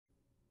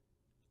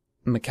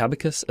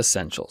Macabacus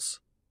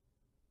Essentials.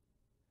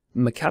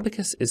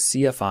 Macabacus is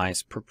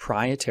CFI's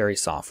proprietary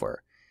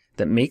software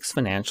that makes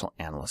financial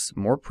analysts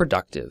more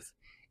productive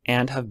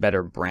and have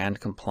better brand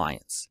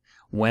compliance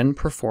when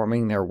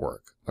performing their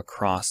work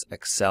across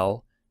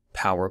Excel,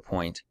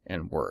 PowerPoint,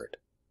 and Word.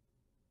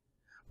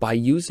 By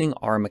using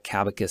our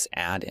Macabacus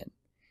add-in,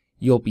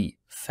 you'll be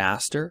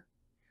faster,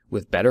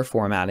 with better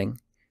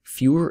formatting,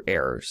 fewer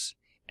errors,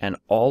 and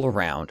all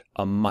around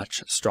a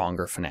much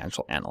stronger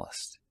financial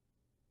analyst.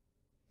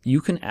 You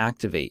can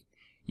activate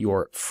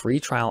your free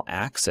trial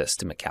access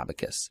to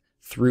Macabacus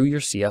through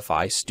your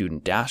CFI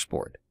student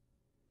dashboard.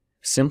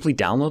 Simply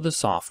download the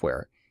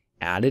software,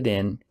 add it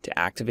in to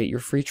activate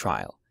your free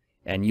trial,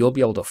 and you'll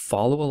be able to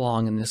follow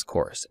along in this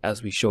course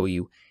as we show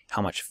you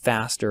how much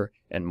faster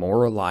and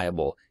more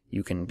reliable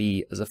you can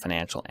be as a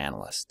financial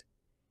analyst.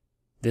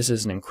 This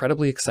is an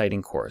incredibly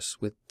exciting course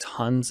with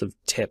tons of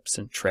tips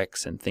and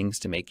tricks and things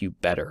to make you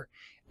better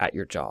at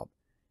your job.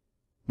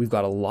 We've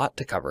got a lot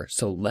to cover,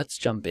 so let's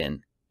jump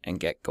in and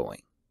get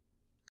going.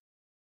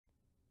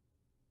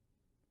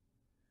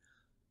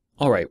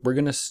 Alright, we're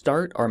going to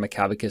start our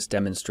Macabacus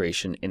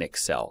demonstration in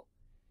Excel.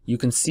 You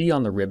can see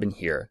on the ribbon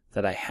here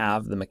that I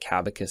have the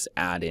Macabacus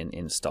add-in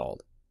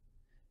installed.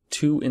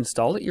 To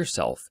install it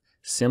yourself,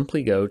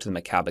 simply go to the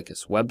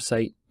Macabacus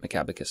website,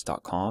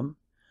 macabacus.com,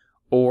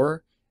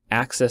 or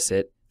access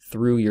it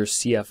through your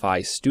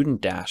CFI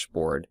student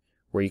dashboard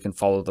where you can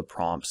follow the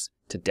prompts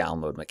to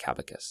download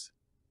Macabacus.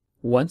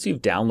 Once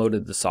you've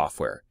downloaded the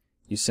software,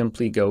 you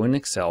simply go in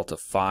Excel to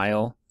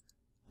File,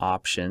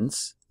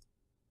 Options,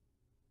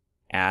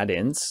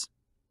 Add-ins,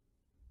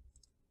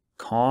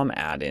 COM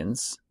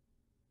Add-ins,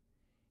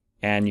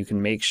 and you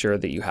can make sure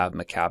that you have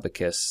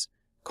Macabacus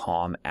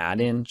COM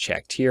Add-in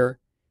checked here.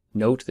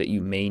 Note that you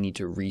may need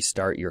to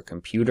restart your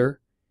computer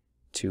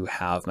to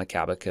have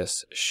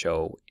Macabacus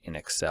show in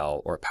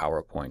Excel or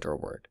PowerPoint or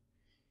Word.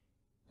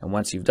 And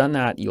once you've done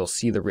that, you'll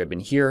see the ribbon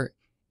here,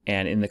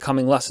 and in the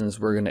coming lessons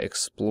we're going to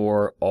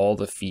explore all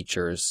the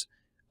features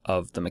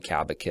of the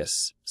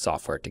Macabacus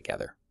software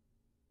together.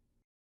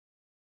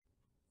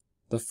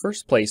 The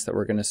first place that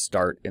we're going to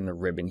start in the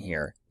ribbon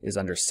here is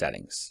under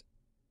Settings.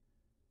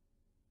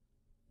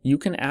 You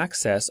can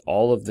access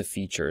all of the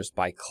features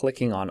by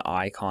clicking on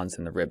icons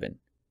in the ribbon,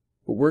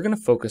 but we're going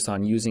to focus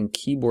on using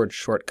keyboard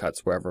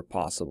shortcuts wherever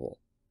possible.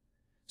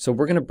 So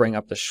we're going to bring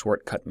up the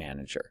Shortcut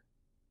Manager.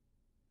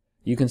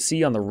 You can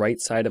see on the right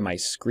side of my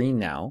screen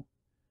now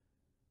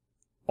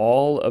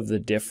all of the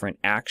different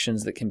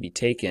actions that can be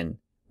taken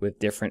with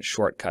different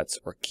shortcuts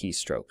or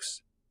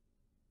keystrokes.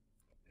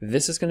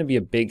 This is going to be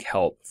a big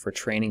help for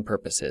training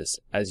purposes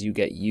as you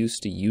get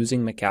used to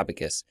using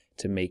Macabacus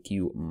to make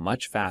you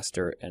much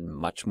faster and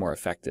much more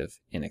effective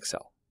in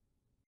Excel.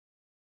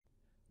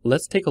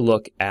 Let's take a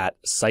look at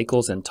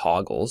cycles and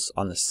toggles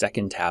on the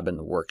second tab in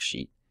the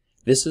worksheet.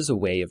 This is a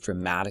way of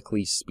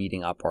dramatically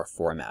speeding up our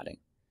formatting.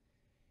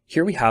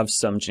 Here we have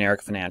some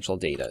generic financial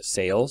data,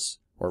 sales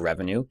or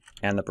revenue,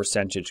 and the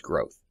percentage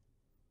growth.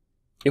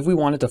 If we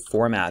wanted to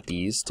format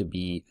these to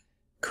be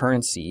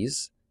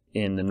currencies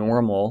in the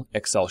normal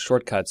Excel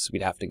shortcuts,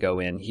 we'd have to go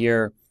in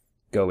here,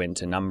 go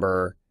into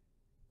number,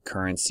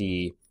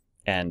 currency,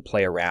 and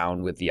play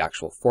around with the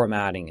actual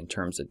formatting in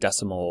terms of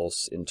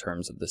decimals, in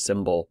terms of the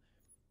symbol,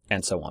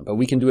 and so on. But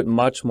we can do it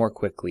much more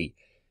quickly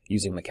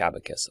using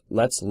Macabacus.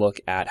 Let's look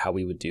at how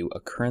we would do a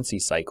currency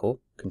cycle,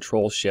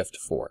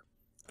 Control-Shift-4.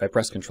 If I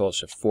press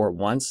Control-Shift-4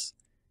 once,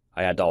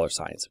 I add dollar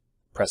signs.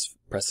 Press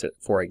it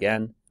 4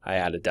 again, I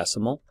add a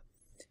decimal.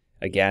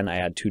 Again, I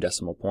add 2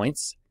 decimal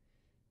points.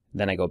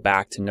 Then I go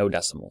back to no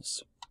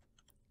decimals.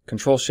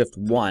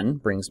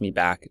 Control-Shift-1 brings me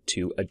back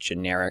to a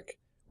generic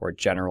or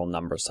general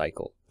number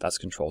cycle. That's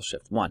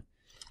Control-Shift-1.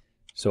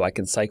 So I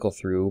can cycle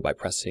through by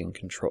pressing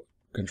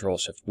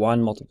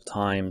Control-Shift-1 multiple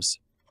times,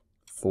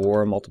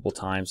 4 multiple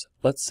times.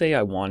 Let's say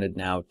I wanted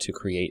now to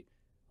create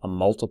a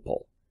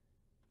multiple.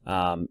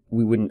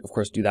 We wouldn't, of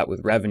course, do that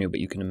with revenue, but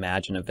you can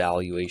imagine a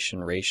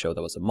valuation ratio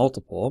that was a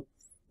multiple.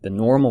 The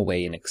normal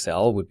way in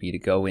Excel would be to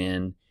go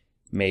in,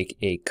 make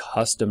a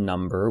custom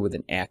number with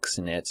an X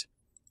in it,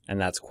 and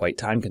that's quite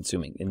time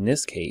consuming. In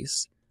this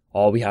case,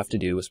 all we have to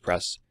do is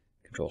press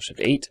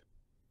Control-Shift-8.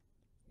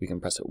 We can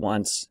press it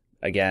once,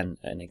 again,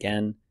 and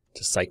again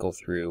to cycle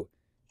through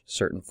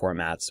certain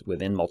formats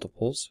within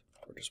multiples,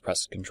 or just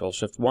press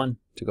Control-Shift-1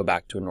 to go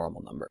back to a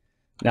normal number.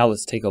 Now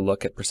let's take a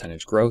look at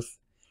percentage growth.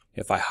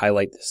 If I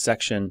highlight this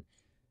section,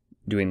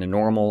 doing the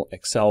normal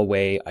Excel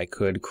way, I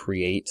could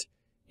create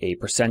a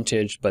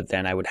percentage, but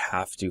then I would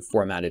have to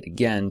format it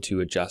again to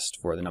adjust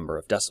for the number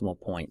of decimal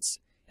points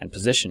and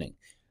positioning.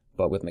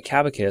 But with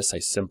Macabacus, I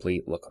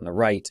simply look on the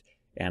right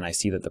and I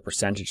see that the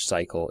percentage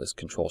cycle is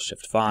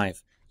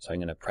Control-Shift-5. So I'm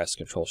going to press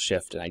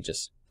Control-Shift and I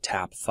just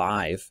tap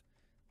 5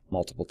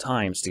 multiple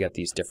times to get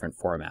these different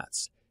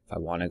formats. If I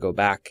want to go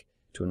back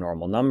to a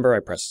normal number,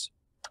 I press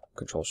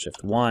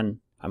Control-Shift-1.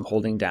 I'm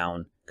holding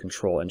down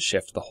Control and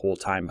Shift the whole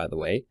time, by the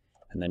way,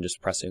 and then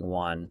just pressing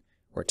 1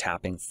 or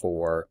tapping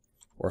 4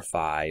 or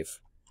 5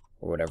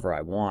 or whatever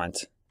I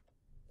want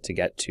to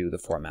get to the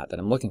format that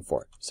I'm looking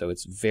for. So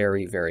it's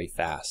very, very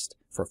fast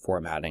for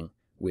formatting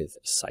with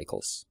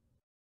cycles.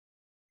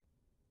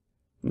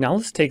 Now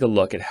let's take a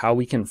look at how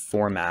we can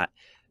format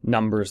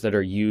numbers that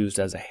are used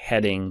as a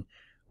heading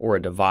or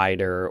a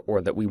divider,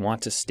 or that we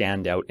want to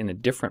stand out in a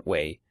different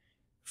way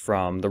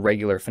from the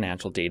regular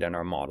financial data in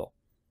our model.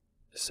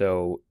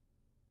 So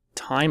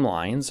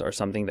timelines are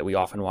something that we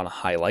often want to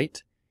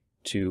highlight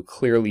to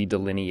clearly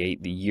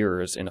delineate the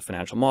years in a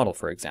financial model,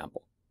 for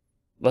example.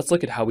 Let's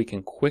look at how we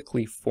can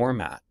quickly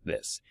format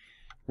this.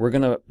 We're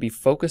going to be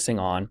focusing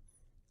on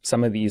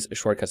some of these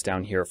shortcuts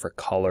down here for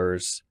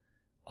colors,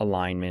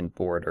 alignment,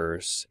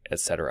 borders,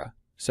 etc.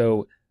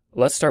 So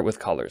let's start with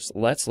colors.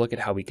 Let's look at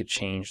how we could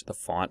change the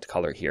font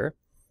color here.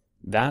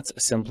 That's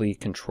simply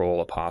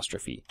Control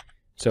apostrophe.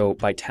 So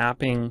by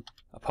tapping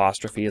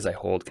apostrophe as I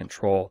hold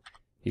Control,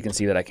 you can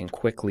see that I can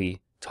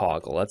quickly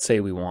toggle. Let's say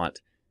we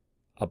want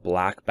a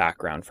black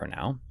background for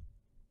now.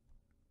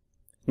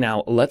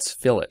 Now let's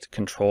fill it,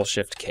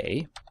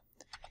 Control-Shift-K,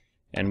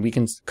 and we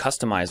can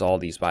customize all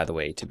these, by the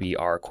way, to be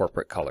our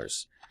corporate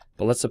colors.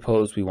 But let's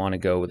suppose we want to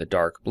go with a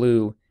dark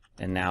blue,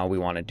 and now we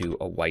want to do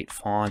a white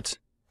font.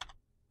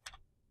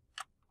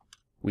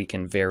 We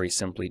can very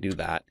simply do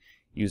that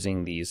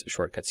using these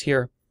shortcuts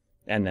here,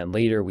 and then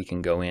later we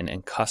can go in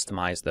and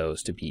customize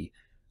those to be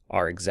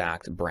our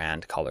exact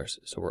brand colors.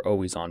 So we're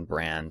always on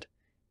brand,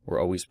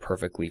 we're always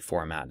perfectly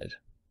formatted.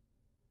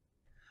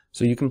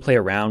 So you can play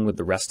around with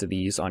the rest of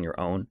these on your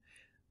own,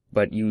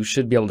 but you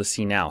should be able to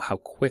see now how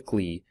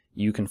quickly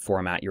you can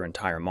format your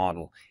entire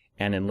model.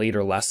 And in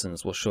later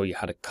lessons, we'll show you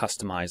how to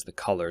customize the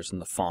colors and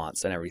the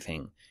fonts and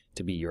everything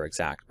to be your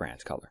exact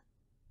brand color.